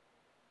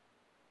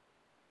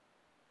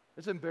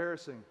 It's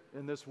embarrassing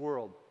in this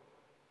world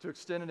to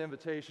extend an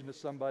invitation to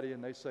somebody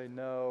and they say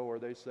no, or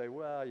they say,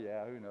 well,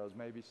 yeah, who knows,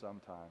 maybe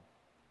sometime.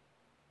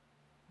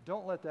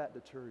 Don't let that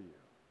deter you.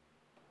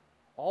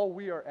 All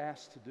we are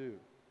asked to do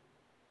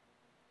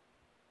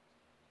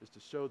is to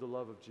show the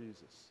love of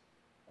Jesus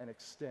and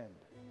extend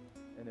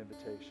an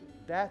invitation.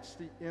 That's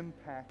the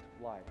impact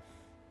life.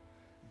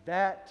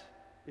 That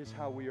is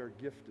how we are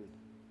gifted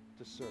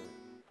to serve.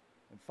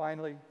 And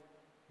finally,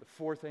 the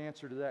fourth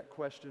answer to that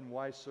question,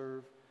 why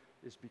serve,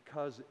 is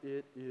because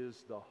it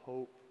is the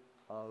hope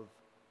of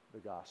the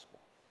gospel.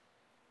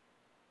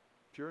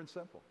 Pure and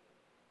simple.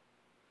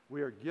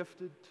 We are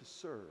gifted to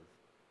serve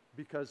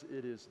because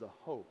it is the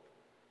hope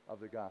of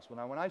the gospel.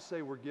 Now, when I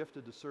say we're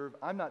gifted to serve,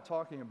 I'm not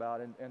talking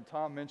about, and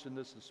Tom mentioned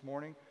this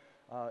morning,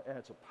 and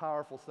it's a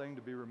powerful thing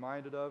to be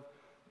reminded of,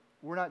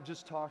 we're not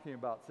just talking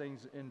about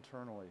things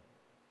internally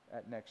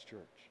at Next Church.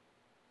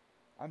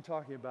 I'm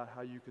talking about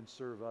how you can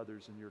serve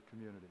others in your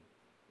community,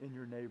 in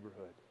your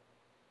neighborhood,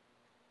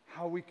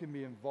 how we can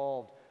be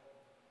involved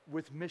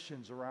with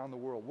missions around the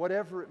world,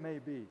 whatever it may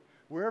be,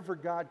 wherever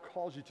God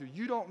calls you to.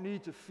 You don't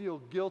need to feel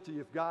guilty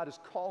if God is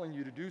calling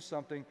you to do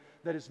something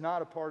that is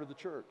not a part of the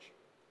church,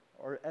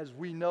 or as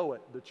we know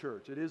it, the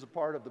church. It is a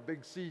part of the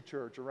Big C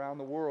church around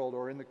the world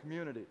or in the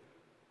community.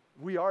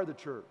 We are the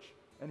church,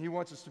 and He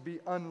wants us to be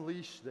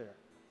unleashed there.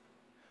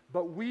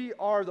 But we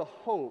are the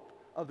hope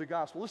of the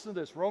gospel. Listen to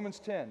this, Romans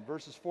 10,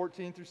 verses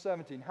 14 through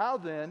 17. How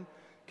then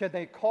can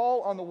they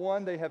call on the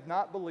one they have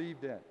not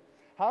believed in?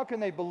 How can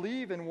they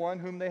believe in one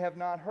whom they have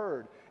not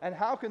heard? And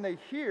how can they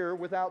hear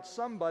without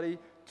somebody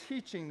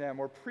teaching them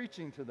or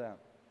preaching to them?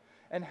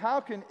 And how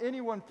can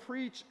anyone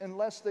preach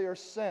unless they are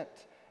sent?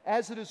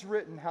 As it is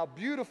written, how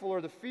beautiful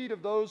are the feet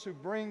of those who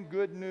bring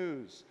good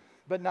news.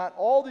 But not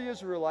all the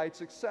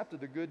Israelites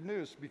accepted the good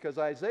news, because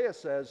Isaiah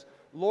says,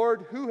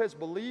 Lord, who has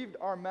believed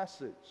our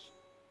message?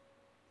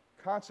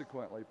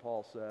 Consequently,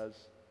 Paul says,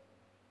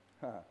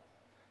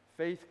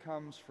 faith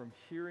comes from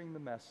hearing the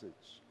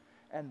message,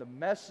 and the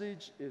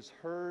message is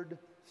heard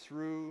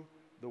through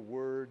the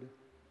Word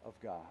of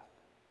God.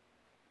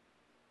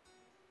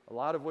 A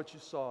lot of what you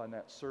saw in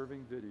that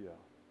serving video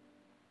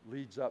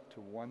leads up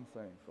to one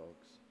thing,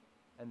 folks,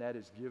 and that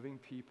is giving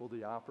people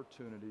the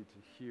opportunity to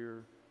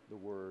hear the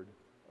Word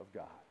of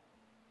God.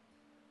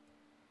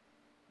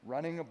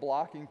 Running a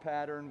blocking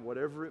pattern,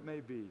 whatever it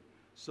may be,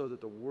 so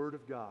that the Word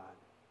of God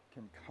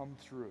can come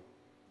through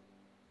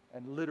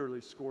and literally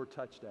score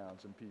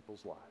touchdowns in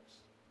people's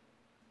lives.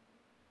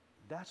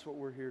 That's what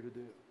we're here to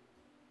do.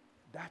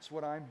 That's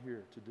what I'm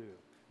here to do.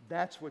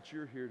 That's what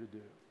you're here to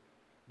do.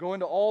 Go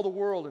into all the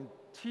world and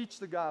teach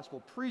the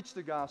gospel, preach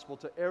the gospel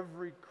to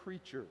every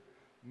creature,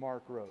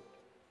 Mark wrote.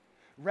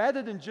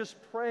 Rather than just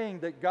praying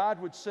that God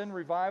would send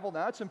revival,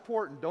 now that's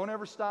important. Don't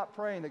ever stop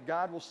praying that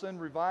God will send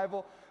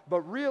revival,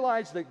 but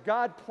realize that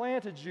God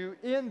planted you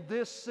in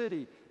this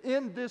city,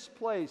 in this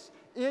place,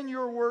 in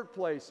your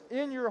workplace,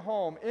 in your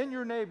home, in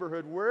your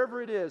neighborhood,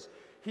 wherever it is.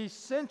 He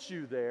sent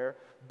you there.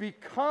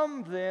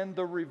 Become then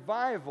the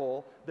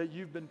revival that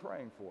you've been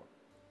praying for.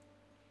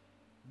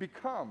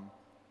 Become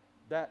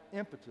that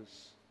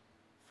impetus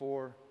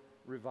for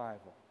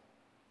revival.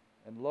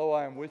 And lo,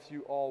 I am with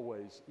you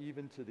always,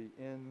 even to the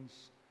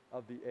ends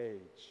of the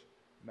age,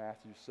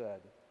 Matthew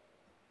said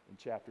in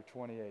chapter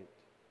 28.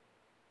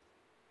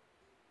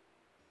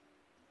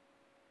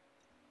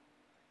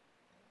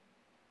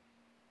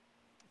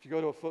 If you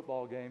go to a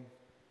football game,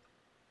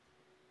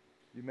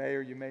 you may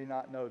or you may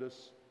not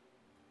notice,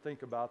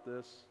 think about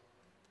this.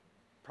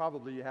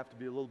 Probably you have to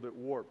be a little bit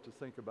warped to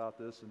think about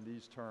this in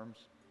these terms.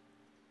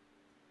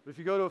 But if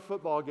you go to a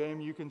football game,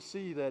 you can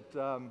see that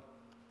the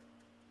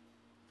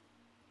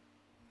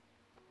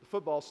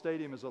football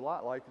stadium is a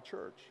lot like the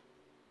church.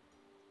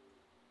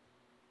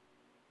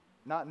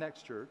 Not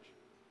Next Church,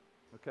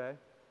 okay?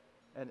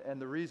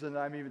 And the reason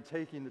I'm even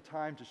taking the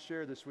time to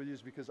share this with you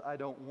is because I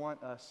don't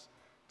want us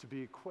to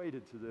be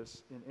equated to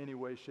this in any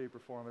way, shape, or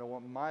form. I don't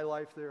want my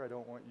life there. I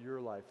don't want your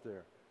life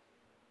there.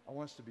 I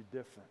want us to be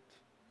different,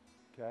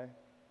 okay?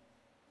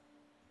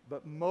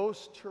 But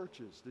most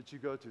churches that you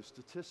go to,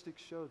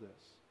 statistics show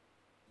this.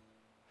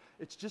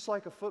 It's just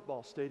like a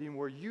football stadium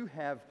where you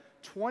have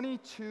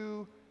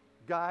 22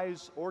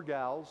 guys or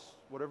gals,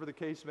 whatever the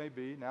case may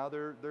be. Now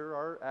there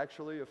are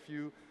actually a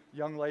few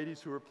young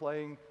ladies who are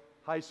playing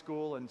high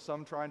school and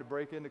some trying to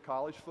break into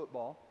college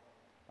football,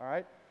 all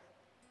right?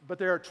 But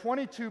there are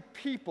 22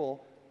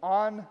 people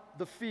on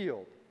the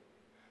field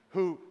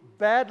who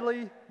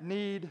badly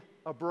need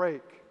a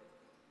break.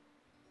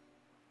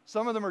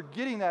 Some of them are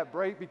getting that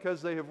break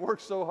because they have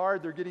worked so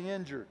hard they're getting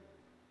injured.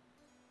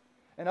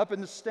 And up in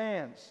the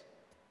stands,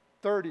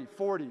 30,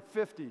 40,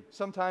 50,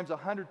 sometimes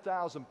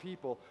 100,000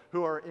 people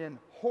who are in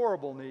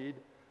horrible need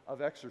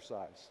of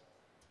exercise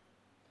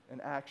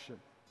and action.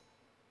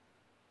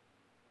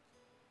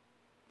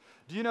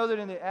 Do you know that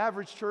in the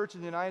average church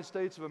in the United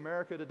States of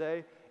America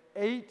today,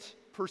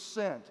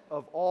 8%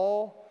 of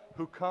all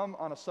who come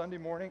on a Sunday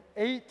morning,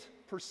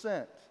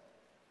 8%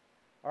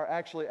 are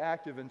actually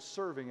active in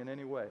serving in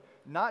any way.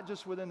 Not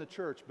just within the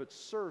church, but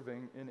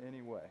serving in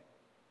any way.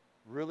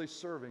 Really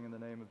serving in the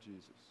name of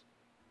Jesus.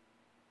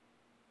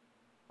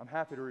 I'm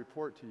happy to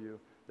report to you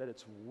that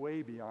it's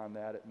way beyond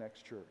that at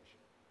Next Church.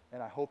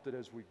 And I hope that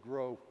as we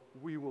grow,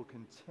 we will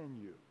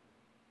continue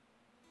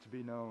to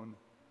be known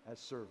as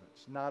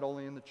servants, not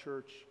only in the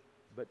church,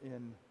 but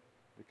in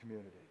the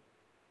community.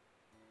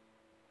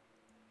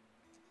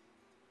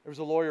 There was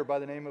a lawyer by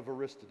the name of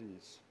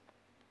Aristides.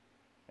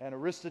 And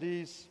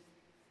Aristides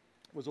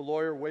was a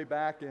lawyer way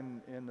back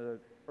in the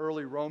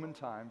early Roman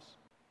times.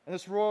 And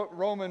this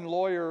Roman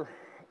lawyer,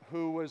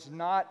 who was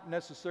not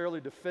necessarily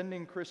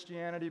defending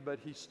Christianity, but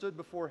he stood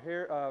before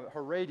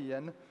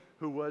Herodian,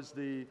 who was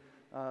the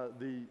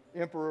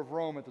emperor of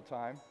Rome at the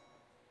time.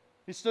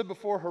 He stood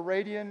before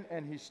Herodian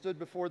and he stood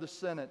before the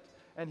Senate,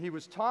 and he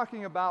was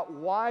talking about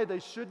why they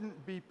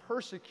shouldn't be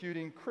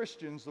persecuting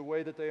Christians the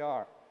way that they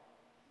are.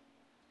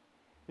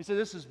 He said,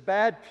 this is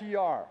bad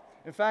PR.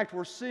 In fact,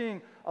 we're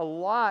seeing a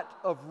lot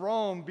of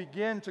Rome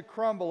begin to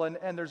crumble,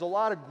 and there's a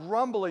lot of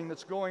grumbling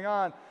that's going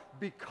on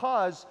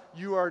because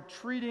you are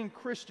treating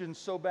Christians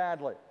so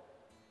badly.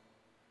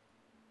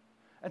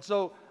 And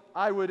so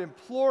I would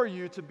implore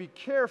you to be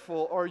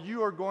careful, or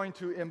you are going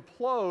to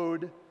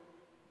implode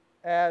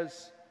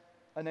as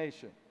a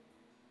nation.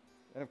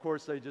 And of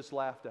course, they just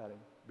laughed at him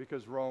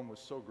because Rome was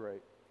so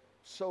great,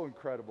 so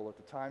incredible at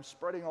the time,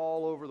 spreading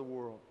all over the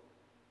world.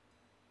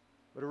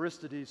 But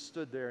Aristides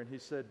stood there and he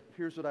said,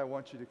 here's what I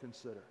want you to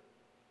consider.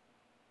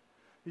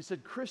 He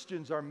said,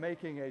 Christians are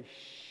making a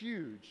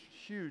huge,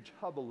 huge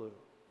hullabaloo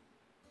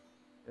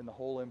in the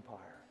whole empire.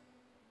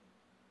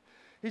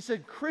 He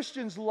said,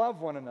 Christians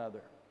love one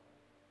another.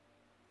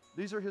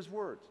 These are his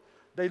words.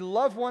 They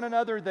love one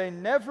another. They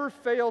never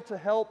fail to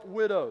help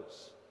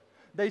widows.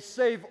 They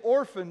save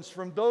orphans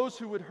from those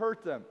who would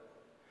hurt them.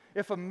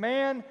 If a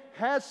man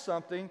has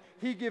something,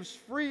 he gives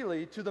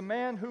freely to the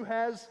man who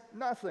has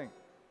nothing.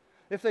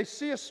 If they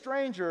see a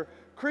stranger,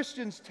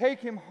 Christians take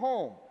him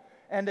home,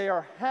 and they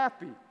are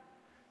happy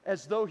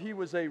as though he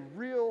was a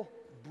real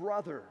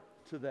brother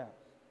to them.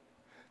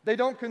 They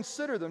don't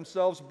consider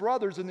themselves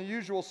brothers in the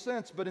usual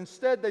sense, but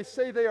instead they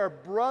say they are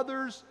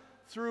brothers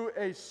through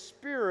a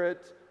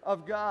Spirit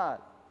of God.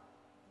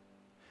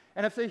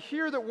 And if they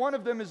hear that one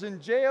of them is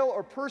in jail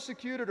or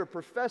persecuted or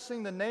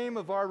professing the name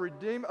of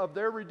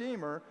their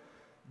Redeemer,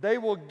 they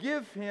will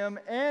give him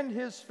and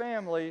his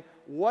family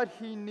what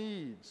he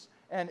needs.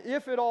 And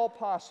if at all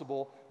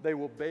possible, they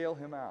will bail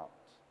him out.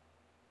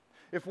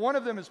 If one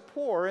of them is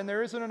poor and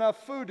there isn't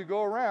enough food to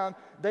go around,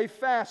 they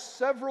fast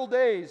several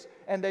days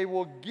and they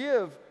will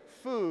give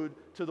food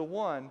to the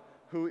one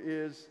who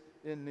is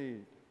in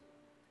need.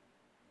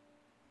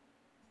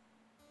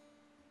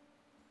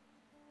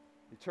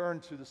 He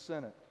turned to the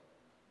Senate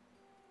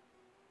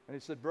and he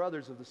said,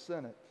 brothers of the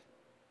Senate,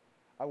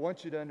 I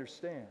want you to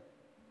understand,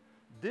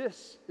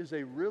 this is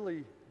a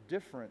really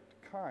different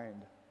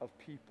kind of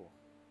people.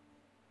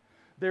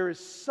 There is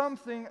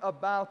something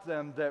about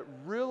them that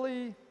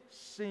really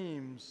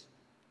seems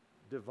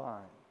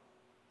divine.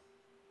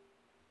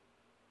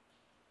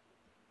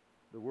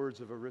 The words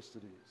of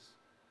Aristides,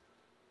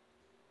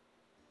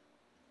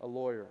 a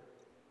lawyer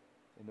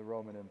in the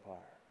Roman Empire.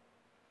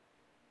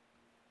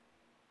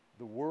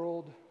 The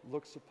world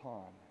looks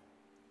upon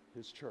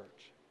his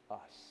church,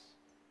 us.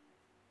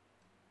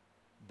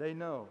 They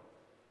know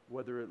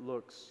whether it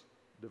looks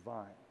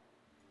divine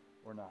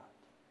or not.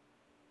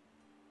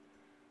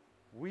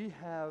 We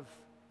have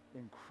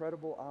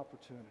incredible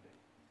opportunity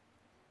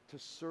to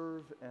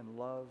serve and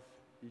love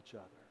each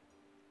other.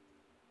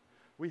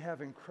 We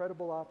have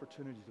incredible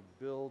opportunity to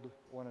build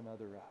one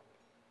another up.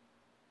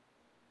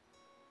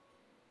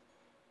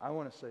 I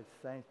want to say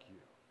thank you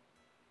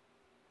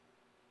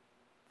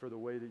for the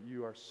way that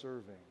you are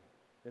serving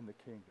in the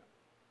kingdom.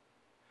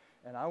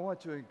 And I want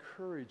to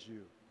encourage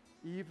you,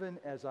 even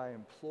as I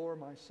implore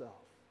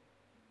myself,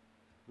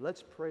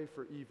 let's pray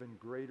for even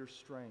greater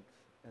strength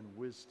and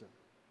wisdom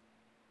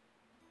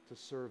to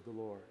serve the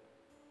Lord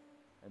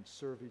and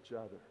serve each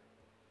other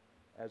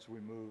as we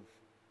move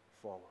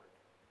forward.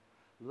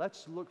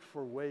 Let's look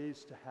for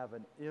ways to have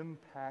an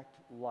impact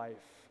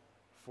life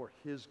for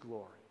His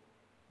glory,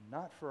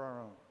 not for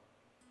our own.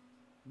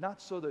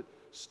 Not so that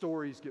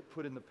stories get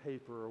put in the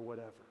paper or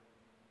whatever.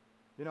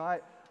 You know,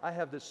 I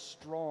have this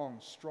strong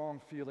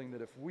feeling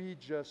that if we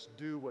just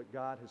do what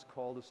God has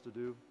called us to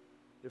do,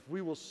 if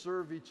we will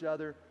serve each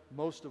other,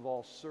 most of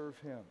all serve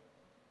Him,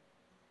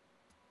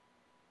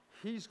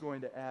 He's going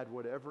to add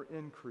whatever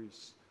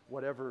increase,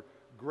 whatever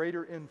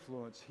greater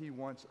influence He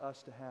wants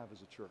us to have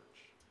as a church.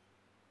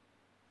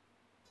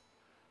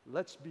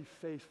 Let's be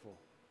faithful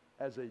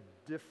as a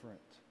different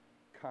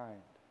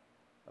kind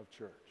of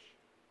church.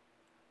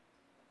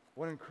 I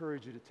want to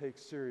encourage you to take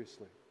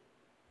seriously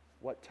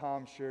what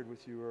Tom shared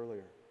with you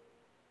earlier.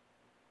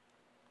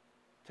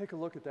 Take a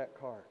look at that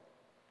card.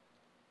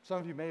 Some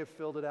of you may have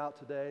filled it out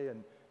today,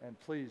 and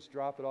please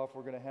drop it off.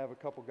 We're going to have a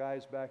couple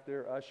guys back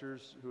there,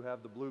 ushers, who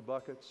have the blue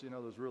buckets, you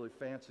know, those really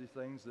fancy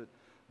things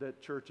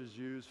that churches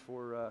use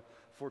for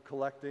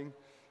collecting.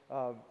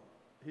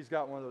 He's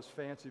got one of those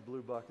fancy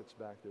blue buckets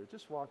back there.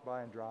 Just walk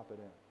by and drop it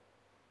in.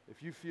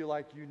 If you feel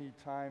like you need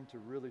time to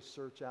really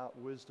search out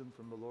wisdom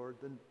from the Lord,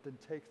 then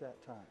take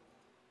that time,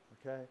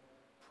 okay?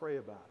 Pray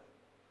about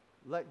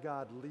it. Let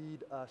God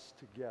lead us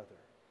together.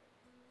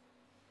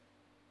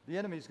 The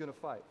enemy's going to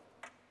fight.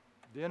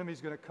 The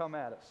enemy's going to come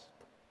at us.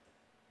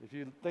 If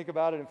you think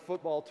about it in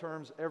football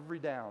terms, every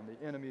down,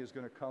 the enemy is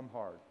going to come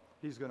hard.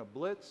 He's going to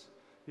blitz.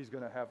 He's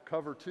going to have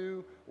cover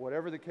two,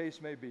 whatever the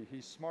case may be.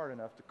 He's smart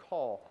enough to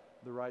call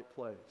the right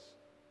plays.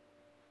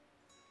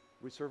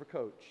 We serve a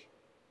coach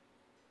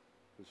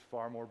who's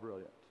far more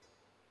brilliant,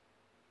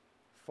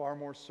 far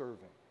more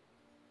serving,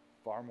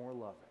 far more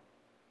loving.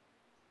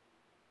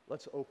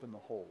 Let's open the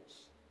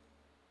holes.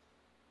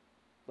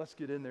 Let's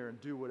get in there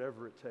and do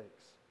whatever it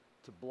takes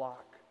to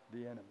block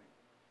the enemy.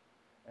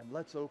 And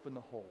let's open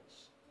the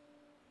holes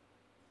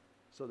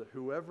so that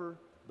whoever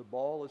the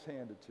ball is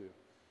handed to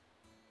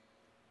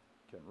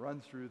can run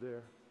through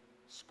there,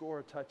 score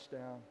a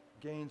touchdown,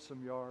 gain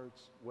some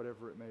yards,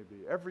 whatever it may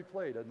be. Every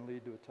play doesn't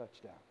lead to a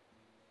touchdown,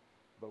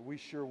 but we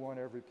sure want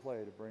every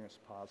play to bring us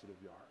positive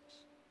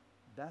yards.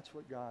 That's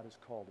what God has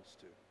called us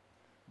to.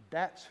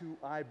 That's who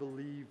I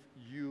believe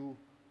you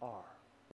are.